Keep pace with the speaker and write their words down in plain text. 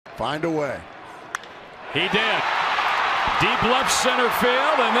find a way. He did. Deep left center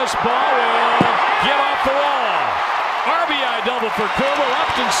field, and this ball will get off the wall. RBI double for Kubel.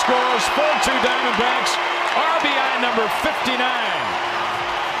 Upton scores. 4-2 Diamondbacks. RBI number 59.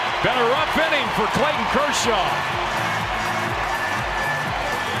 Been a rough inning for Clayton Kershaw.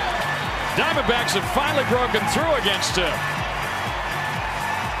 Diamondbacks have finally broken through against him.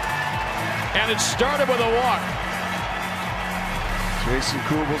 And it started with a walk. Jason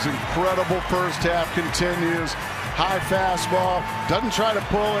Kubel's incredible first half continues. High fastball, doesn't try to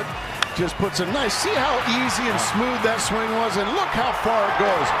pull it, just puts a nice, see how easy and smooth that swing was, and look how far it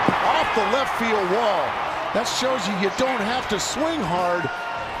goes, off the left field wall. That shows you don't have to swing hard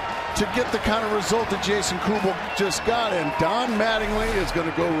to get the kind of result that Jason Kubel just got, and Don Mattingly is going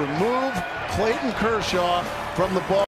to go remove Clayton Kershaw from the ball.